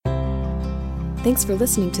Thanks for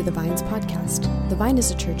listening to the Vines podcast. The Vine is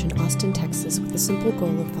a church in Austin, Texas, with the simple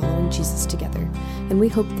goal of following Jesus together, and we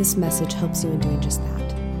hope this message helps you in doing just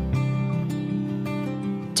that.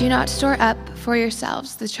 Do not store up for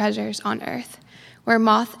yourselves the treasures on earth, where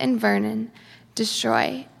moth and vermin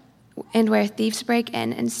destroy, and where thieves break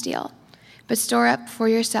in and steal. But store up for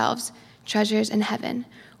yourselves treasures in heaven,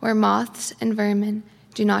 where moths and vermin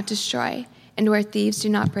do not destroy, and where thieves do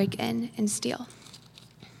not break in and steal.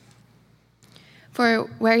 For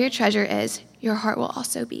where your treasure is, your heart will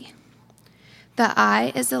also be. The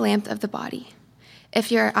eye is the lamp of the body.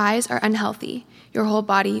 If your eyes are unhealthy, your whole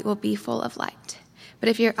body will be full of light. But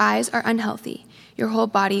if your eyes are unhealthy, your whole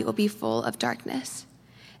body will be full of darkness.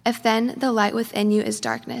 If then the light within you is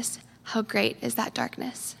darkness, how great is that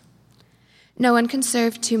darkness? No one can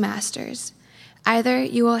serve two masters. Either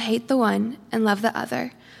you will hate the one and love the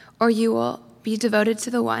other, or you will be devoted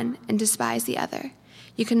to the one and despise the other.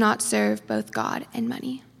 You cannot serve both God and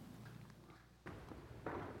money.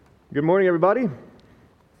 Good morning, everybody.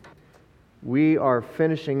 We are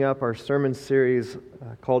finishing up our sermon series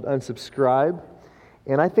called Unsubscribe.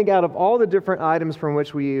 And I think out of all the different items from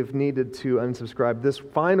which we've needed to unsubscribe, this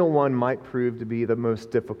final one might prove to be the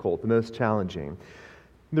most difficult, the most challenging.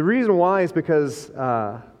 The reason why is because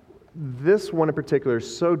this one in particular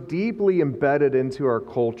is so deeply embedded into our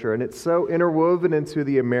culture, and it's so interwoven into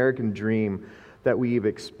the American dream that we've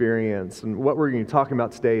experienced. And what we're going to be talking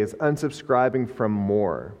about today is unsubscribing from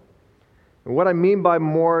more. And what I mean by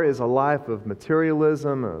more is a life of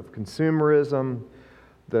materialism, of consumerism,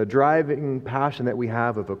 the driving passion that we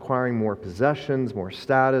have of acquiring more possessions, more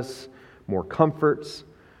status, more comforts.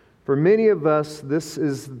 For many of us, this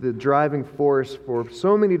is the driving force for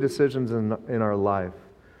so many decisions in our life.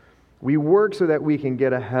 We work so that we can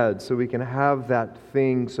get ahead, so we can have that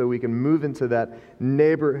thing, so we can move into that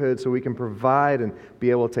neighborhood, so we can provide and be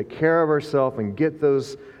able to take care of ourselves and get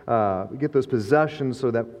those possessions, so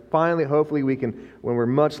that finally, hopefully, we can, when we're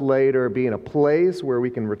much later, be in a place where we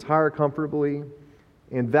can retire comfortably.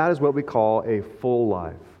 And that is what we call a full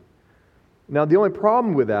life. Now, the only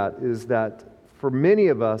problem with that is that for many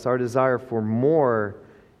of us, our desire for more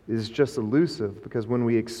is just elusive, because when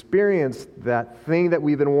we experience that thing that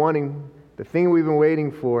we've been wanting, the thing we've been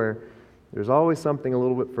waiting for, there's always something a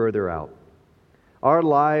little bit further out. Our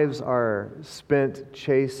lives are spent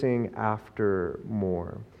chasing after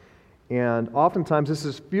more. And oftentimes this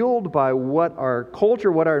is fueled by what our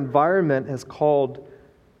culture, what our environment has called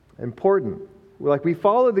important. Like, we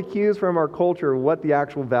follow the cues from our culture of what the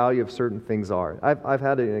actual value of certain things are. I've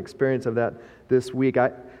had an experience of that this week.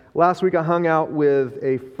 Last week I hung out with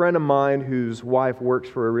a friend of mine whose wife works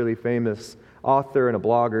for a really famous author and a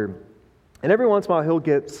blogger. And every once in a while he'll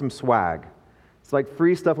get some swag. It's like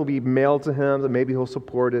free stuff will be mailed to him, and maybe he'll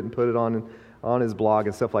support it and put it on his blog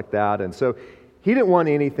and stuff like that. And so he didn't want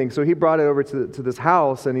anything, so he brought it over to this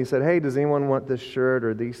house, and he said, "Hey, does anyone want this shirt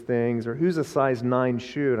or these things? Or who's a size 9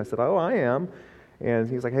 shoe?" And I said, "Oh, I am." And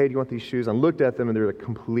he's like, "Hey, do you want these shoes?" And I looked at them, and they're like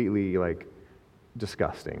completely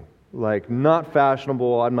disgusting. Not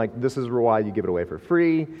fashionable. I'm like, this is why you give it away for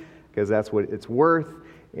free, because that's what it's worth.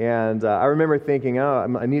 And I remember thinking,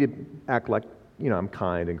 I need to act like, I'm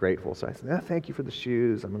kind and grateful. So I said, thank you for the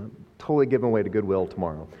shoes. I'm going to totally give them away to Goodwill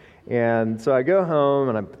tomorrow. And so I go home,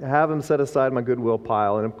 and I have them set aside my Goodwill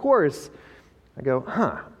pile. And of course, I go,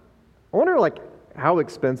 I wonder how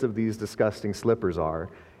expensive these disgusting slippers are.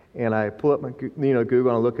 And I pull up my Google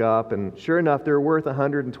and I look up, and sure enough, they're worth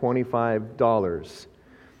 $125.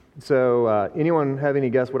 So, anyone have any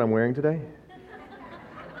guess what I'm wearing today?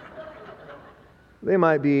 They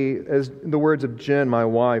might be, as the words of Jen, my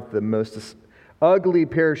wife, the most ugly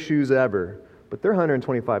pair of shoes ever, but they're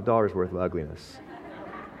 $125 worth of ugliness.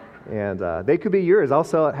 And they could be yours. I'll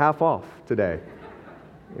sell it half off today.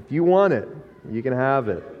 If you want it, you can have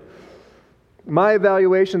it. My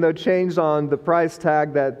evaluation, though, changed on the price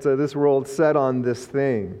tag that this world set on this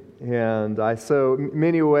thing. And so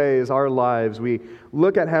many ways, our lives, we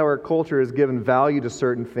look at how our culture has given value to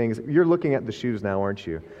certain things. You're looking at the shoes now, aren't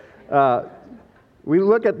you? We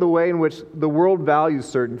look at the way in which the world values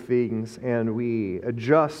certain things, and we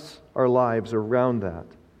adjust our lives around that.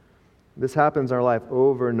 This happens in our life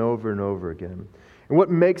over and over and over again. And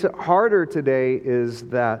what makes it harder today is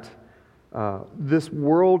that this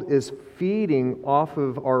world is feeding off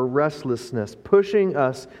of our restlessness, pushing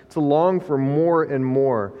us to long for more and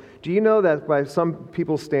more. Do you know that by some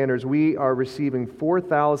people's standards, we are receiving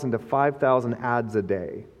 4,000 to 5,000 ads a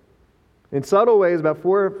day? In subtle ways, about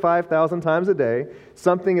 4,000 or 5,000 times a day,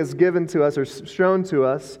 something is given to us or shown to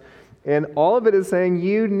us, and all of it is saying,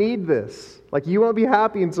 you need this. Like, you won't be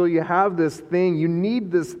happy until you have this thing. You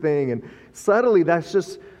need this thing. And subtly, that's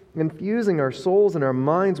just infusing our souls and our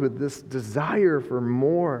minds with this desire for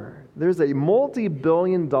more. There's a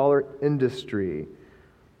multi-billion-dollar industry,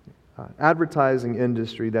 advertising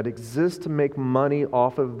industry, that exists to make money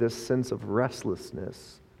off of this sense of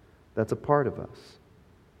restlessness that's a part of us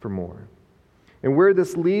for more. And where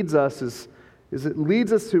this leads us is it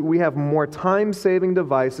leads us to, we have more time-saving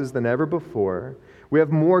devices than ever before. We have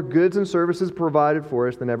more goods and services provided for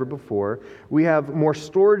us than ever before. We have more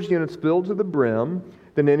storage units filled to the brim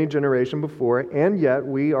than any generation before. And yet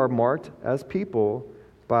we are marked as people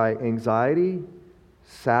by anxiety,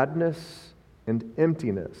 sadness, and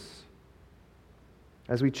emptiness.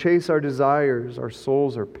 As we chase our desires, our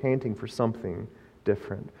souls are panting for something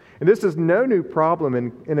different. And this is no new problem.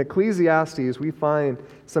 In Ecclesiastes, we find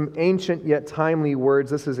some ancient yet timely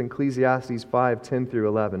words. This is Ecclesiastes 5:10 through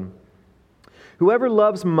 11. Whoever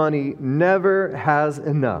loves money never has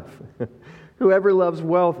enough. Whoever loves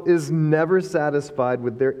wealth is never satisfied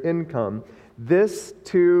with their income. This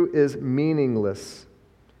too is meaningless.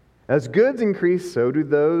 As goods increase, so do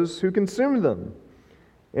those who consume them.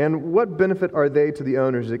 And what benefit are they to the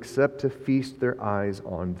owners except to feast their eyes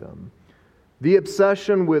on them? The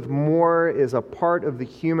obsession with more is a part of the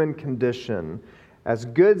human condition. As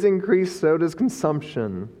goods increase, so does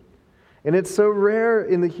consumption. And it's so rare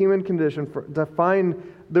in the human condition to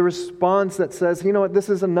find the response that says, you know what, this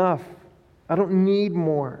is enough. I don't need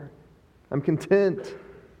more. I'm content.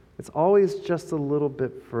 It's always just a little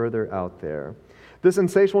bit further out there. This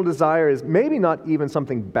insatiable desire is maybe not even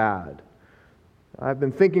something bad. I've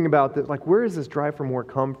been thinking about this, like, where does this drive for more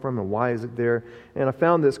come from and why is it there? And I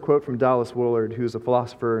found this quote from Dallas Willard, who's a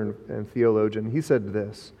philosopher and theologian. He said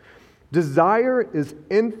this: desire is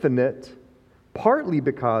infinite partly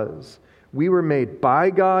because we were made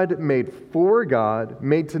by God, made for God,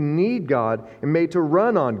 made to need God, and made to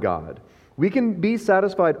run on God. We can be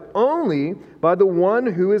satisfied only by the one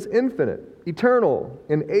who is infinite, eternal,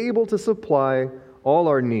 and able to supply all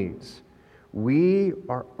our needs. We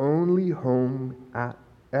are only home at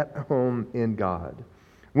home in God.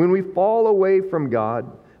 When we fall away from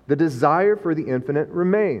God, the desire for the infinite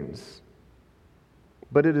remains,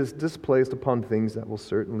 but it is displaced upon things that will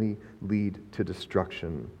certainly lead to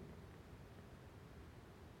destruction.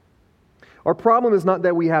 Our problem is not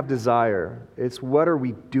that we have desire, it's what are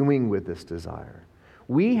we doing with this desire.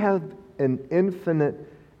 We have an infinite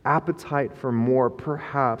appetite for more,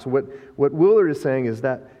 perhaps. What Willard is saying is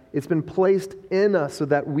that it's been placed in us so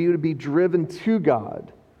that we would be driven to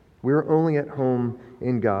God. We're only at home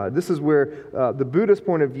in God. This is where the Buddhist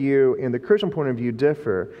point of view and the Christian point of view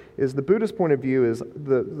differ. Is the Buddhist point of view is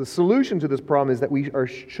the solution to this problem is that we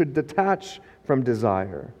should detach from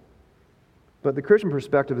desire. But the Christian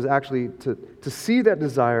perspective is actually to see that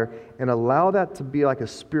desire and allow that to be like a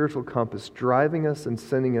spiritual compass, driving us and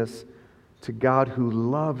sending us to God, who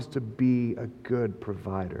loves to be a good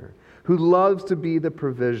provider, who loves to be the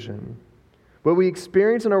provision. What we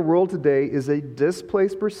experience in our world today is a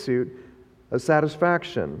displaced pursuit of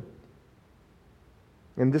satisfaction.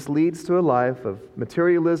 And this leads to a life of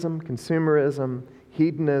materialism, consumerism,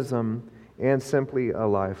 hedonism, and simply a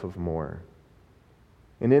life of more.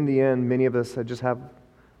 And in the end, many of us just have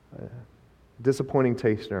a disappointing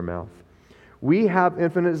taste in our mouth. We have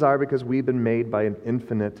infinite desire because we've been made by an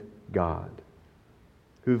infinite God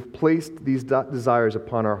who've placed these desires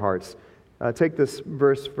upon our hearts. Take this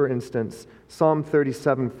verse, for instance, Psalm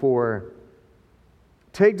 37:4.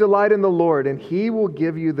 Take delight in the Lord, and He will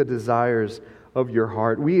give you the desires of your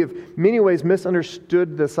heart. We have, in many ways,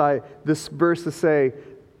 misunderstood this verse to say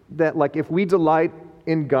that, like, if we delight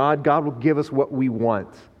in God, God will give us what we want.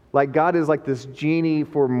 Like, God is like this genie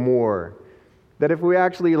for more. That if we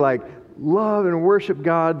actually, like, love and worship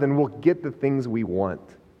God, then we'll get the things we want.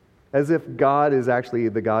 As if God is actually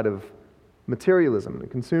the God of materialism and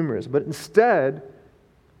consumerism. But instead,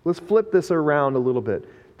 let's flip this around a little bit.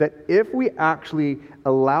 That if we actually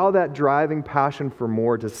allow that driving passion for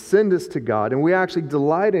more to send us to God, and we actually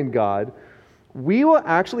delight in God, we will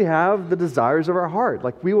actually have the desires of our heart.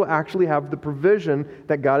 Like, we will actually have the provision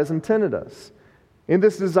that God has intended us. And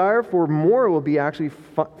this desire for more will be actually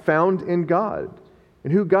found in God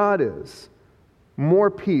and who God is. More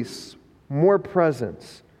peace, more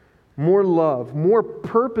presence, more love, more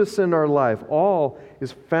purpose in our life. All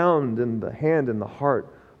is found in the hand and the heart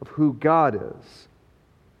of who God is.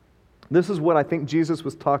 This is what I think Jesus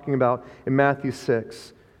was talking about in Matthew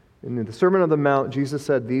 6. In the Sermon on the Mount, Jesus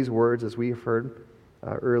said these words, as we have heard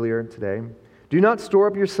earlier today. Do not store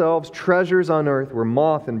up yourselves treasures on earth where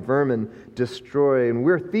moth and vermin destroy and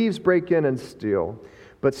where thieves break in and steal.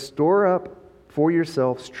 But store up for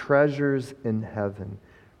yourselves treasures in heaven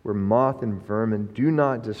where moth and vermin do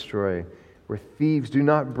not destroy, where thieves do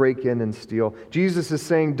not break in and steal. Jesus is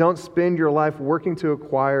saying, don't spend your life working to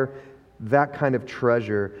acquire that kind of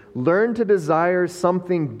treasure. Learn to desire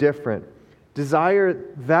something different. Desire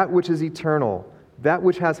that which is eternal, that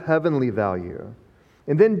which has heavenly value.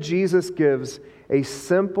 And then Jesus gives a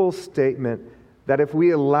simple statement that if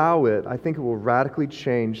we allow it, I think it will radically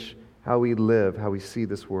change how we live, how we see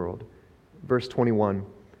this world. Verse 21,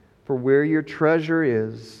 for where your treasure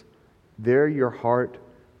is, there your heart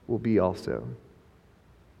will be also.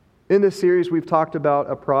 In this series, we've talked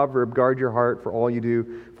about a proverb, guard your heart, for all you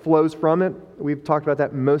do flows from it. We've talked about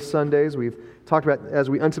that most Sundays. We've talked about as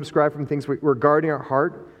we unsubscribe from things, we're guarding our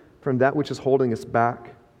heart from that which is holding us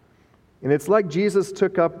back. And it's like Jesus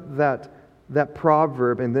took up that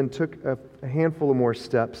proverb and then took a handful of more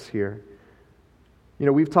steps here. You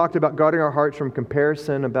know, we've talked about guarding our hearts from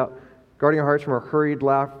comparison, about guarding our hearts from our hurried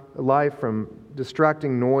life, from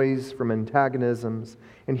distracting noise, from antagonisms.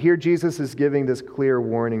 And here Jesus is giving this clear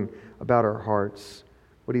warning about our hearts.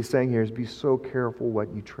 What he's saying here is be so careful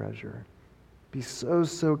what you treasure. Be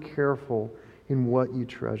so careful in what you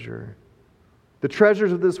treasure. The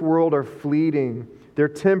treasures of this world are fleeting. They're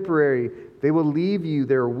temporary. They will leave you.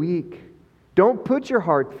 They're weak. Don't put your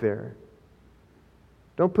heart there.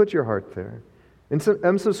 Don't put your heart there. And so,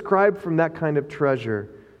 unsubscribe from that kind of treasure.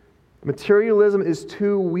 Materialism is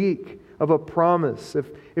too weak of a promise.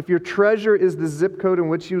 If your treasure is the zip code in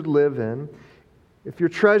which you live in, if your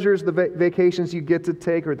treasure is the vacations you get to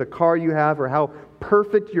take or the car you have or how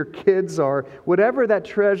perfect your kids are, whatever that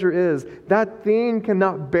treasure is, that thing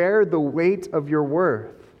cannot bear the weight of your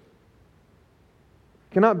worth.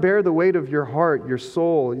 Cannot bear the weight of your heart, your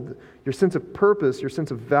soul, your sense of purpose, your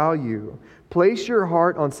sense of value. Place your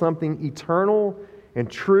heart on something eternal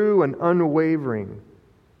and true and unwavering.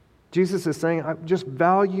 Jesus is saying, just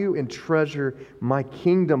value and treasure my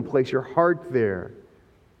kingdom. Place your heart there.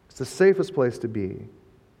 It's the safest place to be.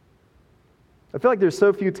 I feel like there's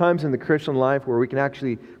so few times in the Christian life where we can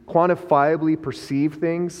actually quantifiably perceive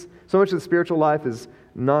things. So much of the spiritual life is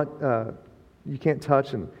not, you can't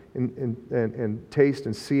touch and taste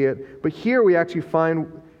and see it. But here we actually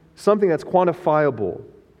find something that's quantifiable.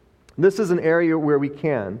 This is an area where we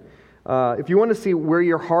can. If you want to see where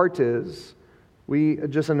your heart is, we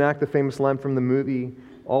just enact the famous line from the movie,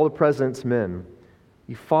 All the President's Men.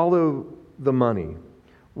 You follow the money.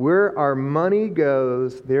 Where our money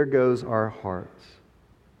goes, there goes our hearts.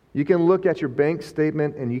 You can look at your bank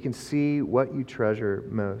statement and you can see what you treasure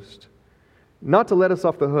most. Not to let us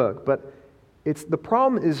off the hook, but the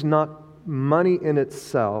problem is not money in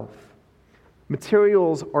itself.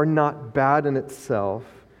 Materials are not bad in itself,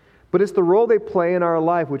 but it's the role they play in our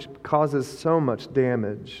life which causes so much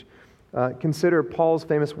damage. Consider Paul's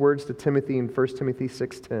famous words to Timothy in 1 Timothy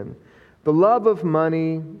 6:10. The love of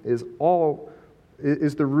money is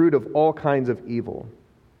the root of all kinds of evil.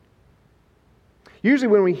 Usually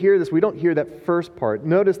when we hear this, we don't hear that first part.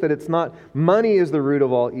 Notice that it's not money is the root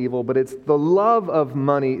of all evil, but it's the love of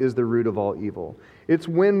money is the root of all evil. It's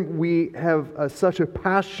when we have such a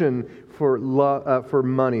passion for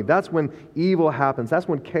money. That's when evil happens. That's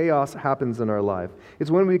when chaos happens in our life.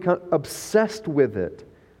 It's when we become obsessed with it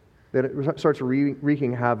that it starts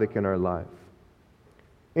wreaking havoc in our life.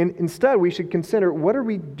 And instead, we should consider, what are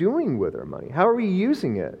we doing with our money? How are we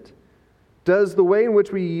using it? Does the way in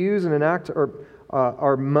which we use and enact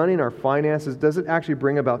our money and our finances, does it actually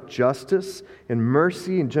bring about justice and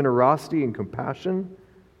mercy and generosity and compassion?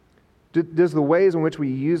 Does the ways in which we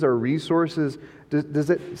use our resources, does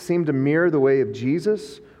it seem to mirror the way of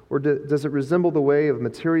Jesus? Or does it resemble the way of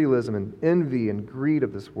materialism and envy and greed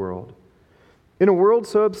of this world? In a world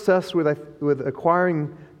so obsessed with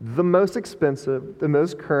acquiring the most expensive, the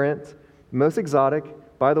most current, the most exotic.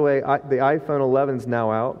 By the way, the iPhone 11 is now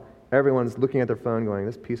out. Everyone's looking at their phone going,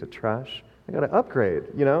 this piece of trash, I got to upgrade,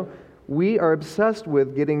 you know? We are obsessed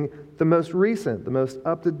with getting the most recent, the most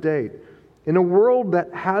up-to-date. In a world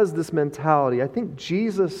that has this mentality, I think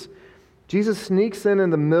Jesus sneaks in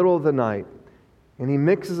the middle of the night and he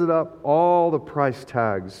mixes it up, all the price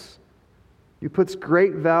tags. He puts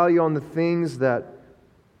great value on the things that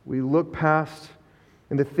we look past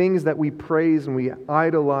and the things that we praise and we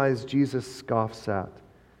idolize. Jesus scoffs at.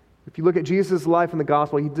 If you look at Jesus' life in the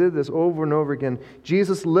gospel, he did this over and over again.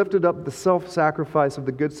 Jesus lifted up the self-sacrifice of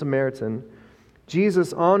the Good Samaritan.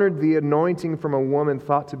 Jesus honored the anointing from a woman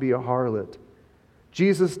thought to be a harlot.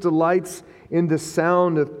 Jesus delights in the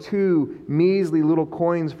sound of 2 measly little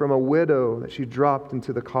coins from a widow that she dropped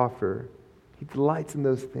into the coffer. He delights in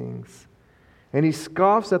those things. And he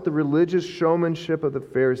scoffs at the religious showmanship of the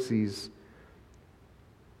Pharisees.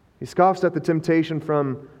 He scoffs at the temptation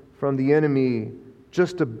from the enemy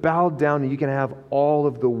just to bow down and you can have all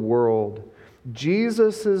of the world.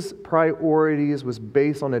 Jesus' priorities was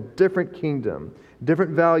based on a different kingdom,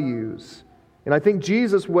 different values. And I think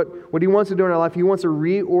Jesus, what he wants to do in our life, he wants to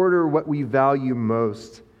reorder what we value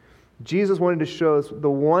most. Jesus wanted to show us the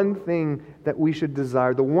one thing that we should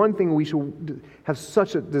desire, the one thing we should have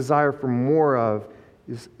such a desire for more of,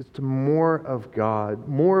 is to more of God,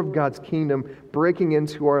 more of God's kingdom breaking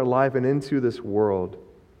into our life and into this world.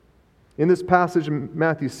 In this passage in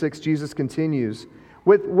Matthew 6, Jesus continues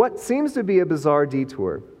with what seems to be a bizarre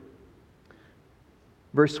detour.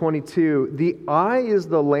 Verse 22, the eye is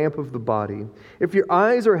the lamp of the body. If your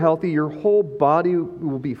eyes are healthy, your whole body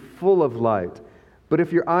will be full of light. But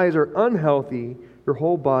if your eyes are unhealthy, your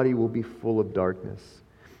whole body will be full of darkness.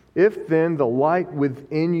 If then the light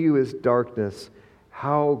within you is darkness,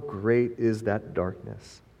 how great is that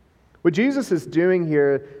darkness? What Jesus is doing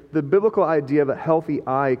here, the biblical idea of a healthy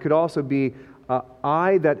eye could also be an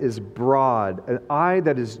eye that is broad, an eye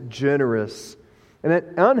that is generous. And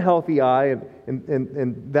an unhealthy eye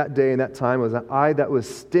in that day and that time was an eye that was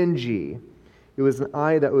stingy. It was an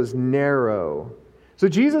eye that was narrow. So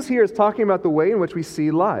Jesus here is talking about the way in which we see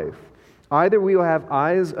life. Either we will have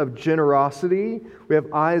eyes of generosity, we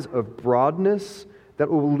have eyes of broadness that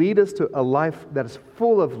will lead us to a life that is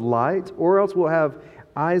full of light, or else we'll have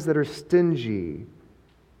eyes that are stingy,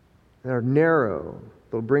 that are narrow,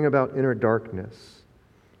 that will bring about inner darkness.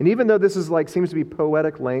 And even though this is seems to be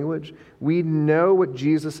poetic language, we know what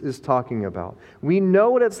Jesus is talking about. We know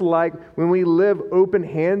what it's like when we live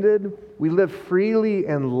open-handed, we live freely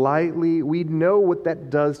and lightly. We know what that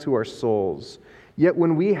does to our souls. Yet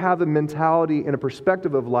when we have a mentality and a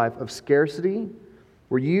perspective of life of scarcity,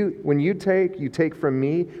 when you take from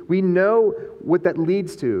me, we know what that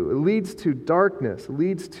leads to. It leads to darkness, it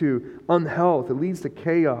leads to unhealth, it leads to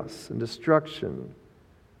chaos and destruction.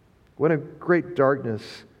 What a great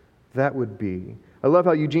darkness that would be. I love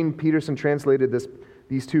how Eugene Peterson translated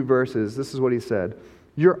these two verses. This is what he said.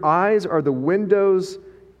 Your eyes are the windows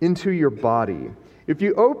into your body. If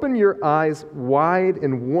you open your eyes wide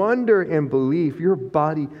in wonder and belief, your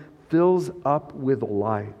body fills up with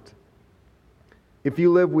light. If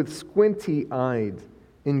you live with squinty-eyed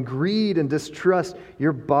in greed and distrust,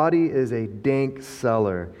 your body is a dank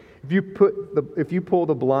cellar. If you pull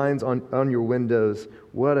the blinds on your windows,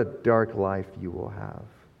 what a dark life you will have.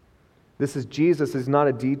 This is Jesus. Is not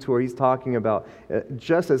a detour. He's talking about,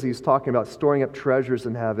 just as he's talking about storing up treasures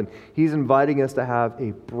in heaven, he's inviting us to have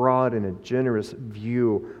a broad and a generous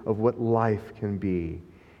view of what life can be.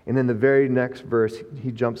 And in the very next verse,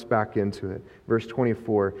 he jumps back into it. Verse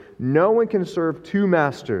 24, no one can serve two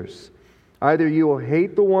masters. Either you will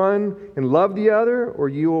hate the one and love the other, or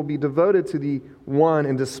you will be devoted to the one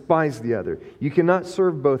and despise the other. You cannot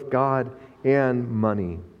serve both God and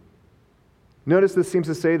money. Notice this seems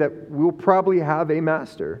to say that we'll probably have a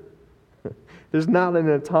master. There's not an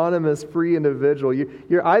autonomous, free individual.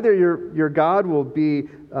 Your God will be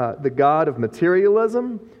the God of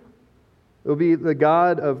materialism. It will be the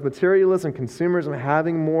God of materialism, consumerism,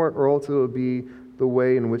 having more, or else it will be the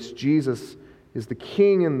way in which Jesus is the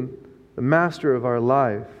King and the master of our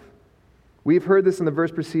life. We've heard this in the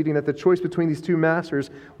verse preceding, that the choice between these two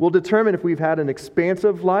masters will determine if we've had an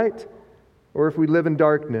expansive light or if we live in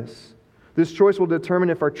darkness. This choice will determine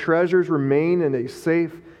if our treasures remain in a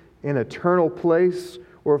safe and eternal place,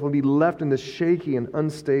 or if we'll be left in this shaky and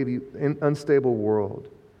unstable world.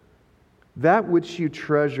 That which you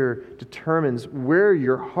treasure determines where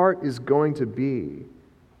your heart is going to be.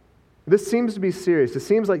 This seems to be serious. It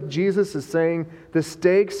seems like Jesus is saying the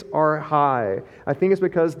stakes are high. I think it's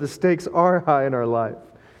because the stakes are high in our life.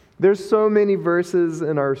 There's so many verses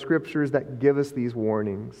in our scriptures that give us these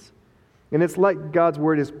warnings. And it's like God's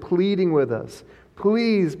word is pleading with us.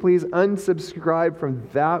 Please unsubscribe from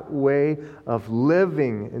that way of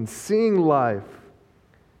living and seeing life.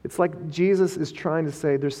 It's like Jesus is trying to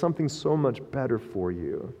say there's something so much better for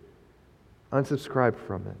you. Unsubscribe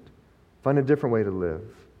from it. Find a different way to live.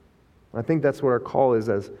 I think that's what our call is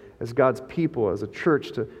as God's people, as a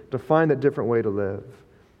church, to find that different way to live.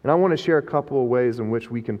 And I want to share a couple of ways in which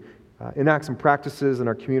we can enact some practices in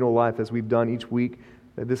our communal life as we've done each week.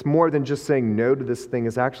 This more than just saying no to this thing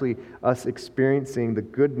is actually us experiencing the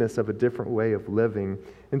goodness of a different way of living.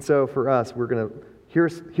 And so for us, we're going to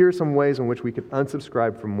here's some ways in which we can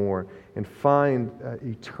unsubscribe from more and find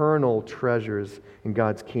eternal treasures in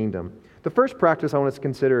God's kingdom. The first practice I want us to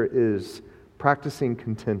consider is practicing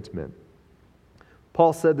contentment.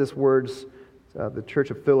 Paul said these words, the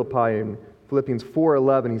church of Philippi in Philippians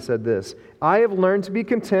 4:11, he said this, I have learned to be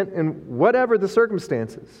content in whatever the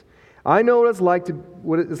circumstances. I know what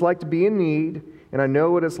it's like to be in need, and I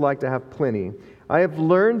know what it's like to have plenty. I have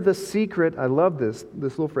learned the secret, I love this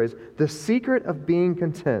little phrase, the secret of being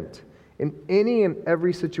content in any and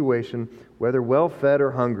every situation, whether well-fed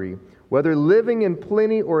or hungry, whether living in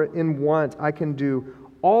plenty or in want, I can do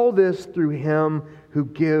all this through Him who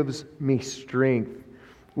gives me strength.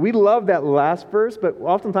 We love that last verse, but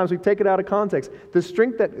oftentimes we take it out of context. The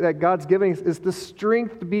strength that God's giving us is the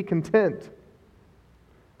strength to be content.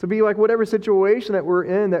 To be like whatever situation that we're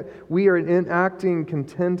in, that we are enacting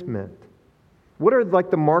contentment. What are like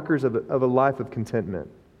the markers of a life of contentment?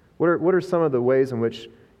 What are some of the ways in which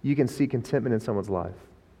you can see contentment in someone's life?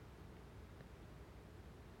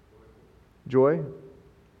 Joy?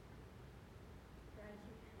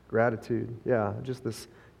 Gratitude. Yeah, just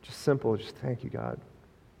simple, just thank you, God.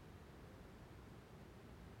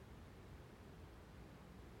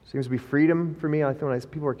 Seems to be freedom for me. I think when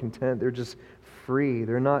people are content, they're just free.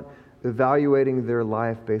 They're not evaluating their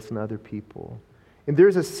life based on other people. And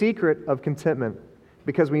there's a secret of contentment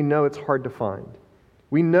because we know it's hard to find.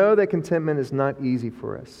 We know that contentment is not easy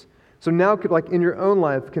for us. So now, like in your own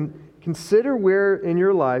life, consider where in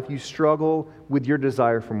your life you struggle with your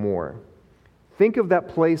desire for more. Think of that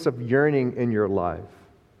place of yearning in your life.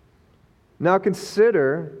 Now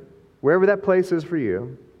consider, wherever that place is for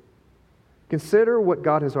you, consider what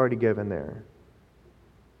God has already given there.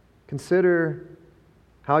 Consider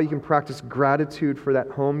how you can practice gratitude for that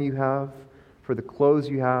home you have, for the clothes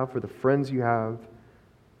you have, for the friends you have,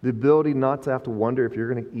 the ability not to have to wonder if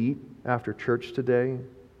you're going to eat after church today.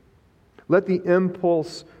 Let the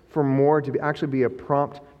impulse for more to actually be a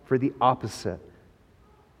prompt for the opposite,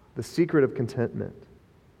 the secret of contentment.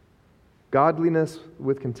 Godliness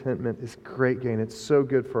with contentment is great gain. It's so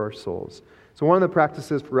good for our souls. So one of the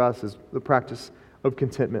practices for us is the practice of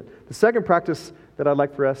contentment. The second practice that I'd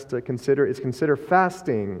like for us to consider is consider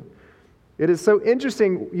fasting. It is so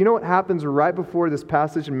interesting. You know what happens right before this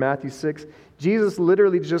passage in Matthew 6? Jesus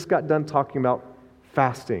literally just got done talking about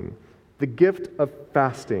fasting, the gift of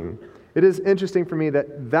fasting. It is interesting for me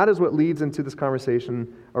that is what leads into this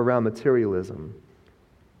conversation around materialism.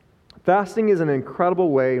 Fasting is an incredible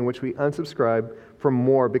way in which we unsubscribe from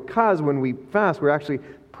more, because when we fast, we're actually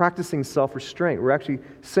practicing self-restraint. We're actually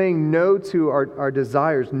saying no to our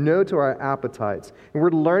desires, no to our appetites. And we're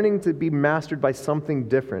learning to be mastered by something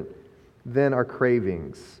different than our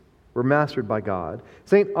cravings. We're mastered by God.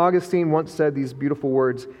 St. Augustine once said these beautiful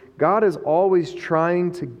words, God is always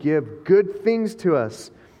trying to give good things to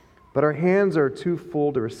us, but our hands are too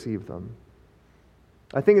full to receive them.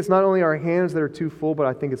 I think it's not only our hands that are too full, but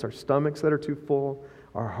I think it's our stomachs that are too full.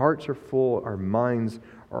 Our hearts are full. Our minds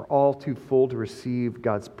are all too full to receive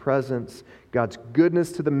God's presence, God's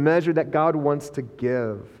goodness to the measure that God wants to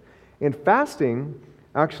give. And fasting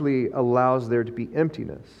actually allows there to be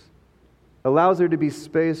emptiness, allows there to be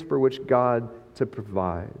space for which God to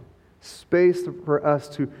provide, space for us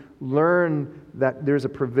to learn that there's a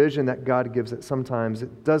provision that God gives that sometimes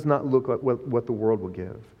it does not look like what the world will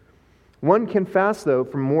give. One can fast, though,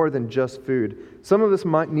 from more than just food. Some of us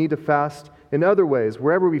might need to fast in other ways,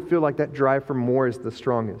 wherever we feel like that drive for more is the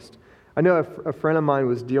strongest. I know a friend of mine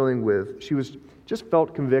was just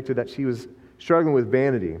felt convicted that she was struggling with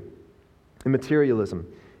vanity and materialism.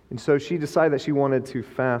 And so she decided that she wanted to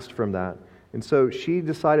fast from that. And so she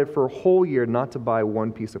decided for a whole year not to buy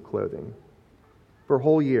one piece of clothing. For a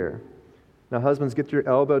whole year. Now, husbands, get your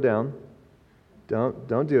elbow down.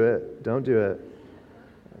 Don't do it. Don't do it.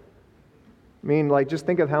 I mean, like, just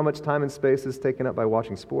think of how much time and space is taken up by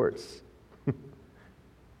watching sports.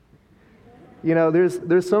 You know,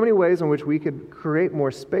 there's so many ways in which we could create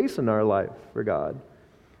more space in our life for God.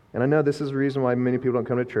 And I know this is the reason why many people don't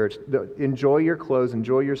come to church. Enjoy your clothes,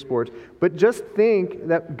 enjoy your sports, but just think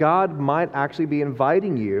that God might actually be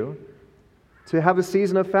inviting you to have a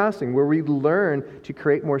season of fasting where we learn to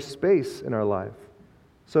create more space in our life.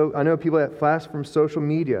 So I know people that fast from social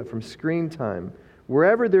media, from screen time.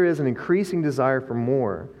 Wherever there is an increasing desire for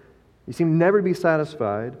more, you seem never to be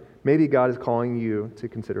satisfied, maybe God is calling you to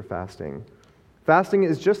consider fasting. Fasting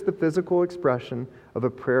is just the physical expression of a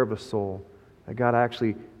prayer of the soul. That God,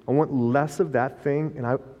 I want less of that thing, and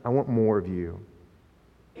I want more of you.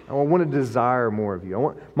 I want to desire more of you. I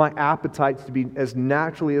want my appetites to be as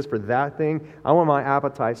naturally as for that thing. I want my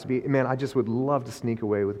appetites to be, man, I just would love to sneak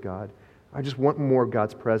away with God. I just want more of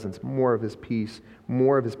God's presence, more of His peace,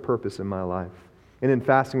 more of His purpose in my life. And in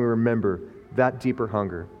fasting, we remember that deeper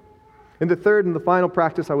hunger. And the third and the final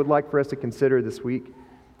practice I would like for us to consider this week,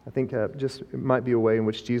 I think it might be a way in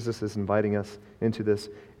which Jesus is inviting us into this,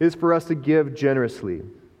 is for us to give generously.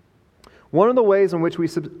 One of the ways in which we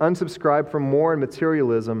unsubscribe from more and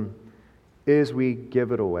materialism is we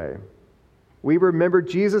give it away. We remember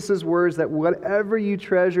Jesus' words that whatever you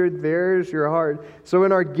treasure, there's your heart. So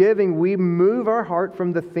in our giving, we move our heart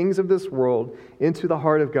from the things of this world into the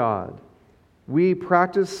heart of God. We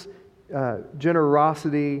practice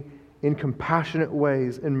generosity in compassionate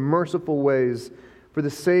ways, in merciful ways, for the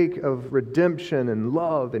sake of redemption and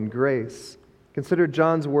love and grace. Consider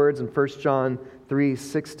John's words in 1 John 3,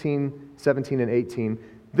 16, 17, and 18.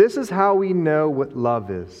 This is how we know what love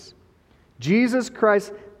is. Jesus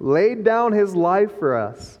Christ laid down his life for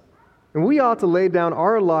us, and we ought to lay down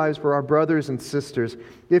our lives for our brothers and sisters.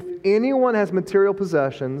 If anyone has material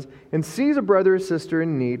possessions and sees a brother or sister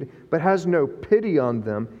in need, but has no pity on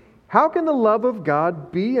them, how can the love of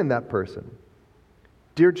God be in that person?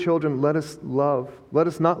 Dear children, let us love. Let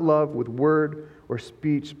us not love with word or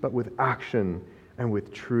speech, but with action and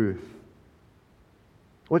with truth.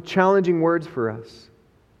 What challenging words for us.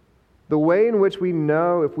 The way in which we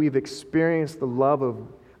know if we've experienced the love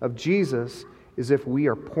of Jesus is if we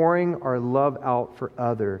are pouring our love out for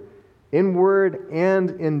other, in word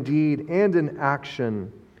and in deed and in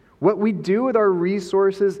action. What we do with our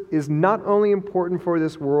resources is not only important for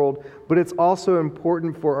this world, but it's also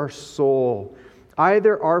important for our soul.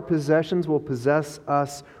 Either our possessions will possess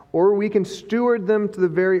us, or we can steward them to the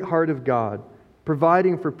very heart of God,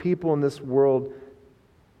 providing for people in this world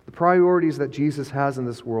the priorities that Jesus has in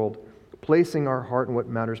this world, placing our heart in what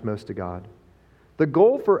matters most to God. The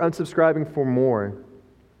goal for unsubscribing for more,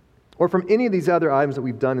 or from any of these other items that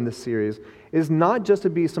we've done in this series, is not just to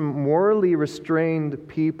be some morally restrained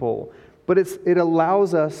people, but it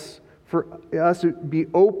allows us for us to be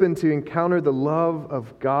open to encounter the love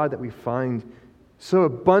of God that we find so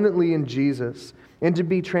abundantly in Jesus, and to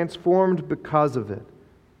be transformed because of it.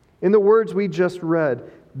 In the words we just read,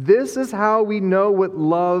 this is how we know what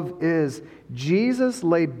love is. Jesus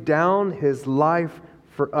laid down his life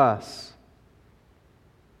for us.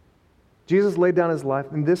 Jesus laid down his life,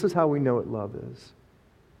 and this is how we know what love is.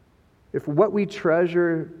 If what we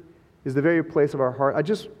treasure is the very place of our heart, I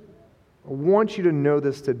want you to know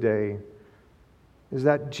this today, is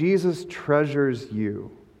that Jesus treasures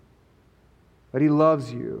you, that he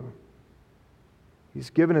loves you. He's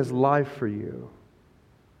given his life for you.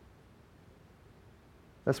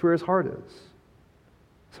 That's where his heart is.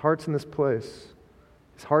 His heart's in this place.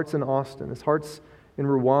 His heart's in Austin. His heart's in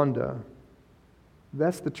Rwanda.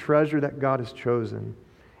 That's the treasure that God has chosen.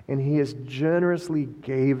 And he has generously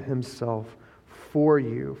gave himself for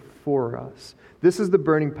you, for us. This is the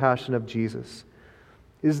burning passion of Jesus,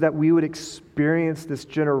 is that we would experience this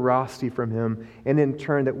generosity from him, and in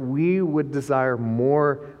turn that we would desire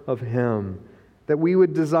more of him, that we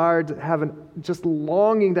would desire to have just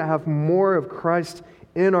longing to have more of Christ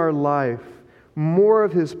in our life, more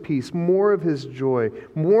of his peace, more of his joy,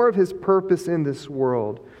 more of his purpose in this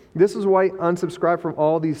world. This is why unsubscribe from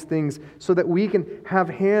all these things, so that we can have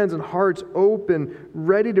hands and hearts open,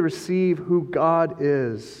 ready to receive who God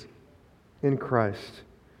is in Christ.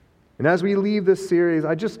 And as we leave this series,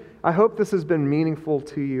 I hope this has been meaningful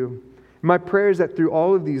to you. My prayer is that through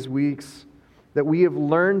all of these weeks, that we have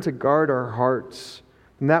learned to guard our hearts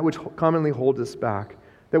from that which commonly holds us back,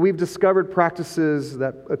 that we've discovered practices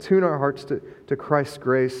that attune our hearts to Christ's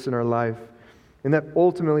grace in our life, and that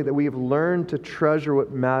ultimately that we have learned to treasure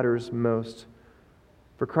what matters most.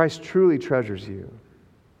 For Christ truly treasures you.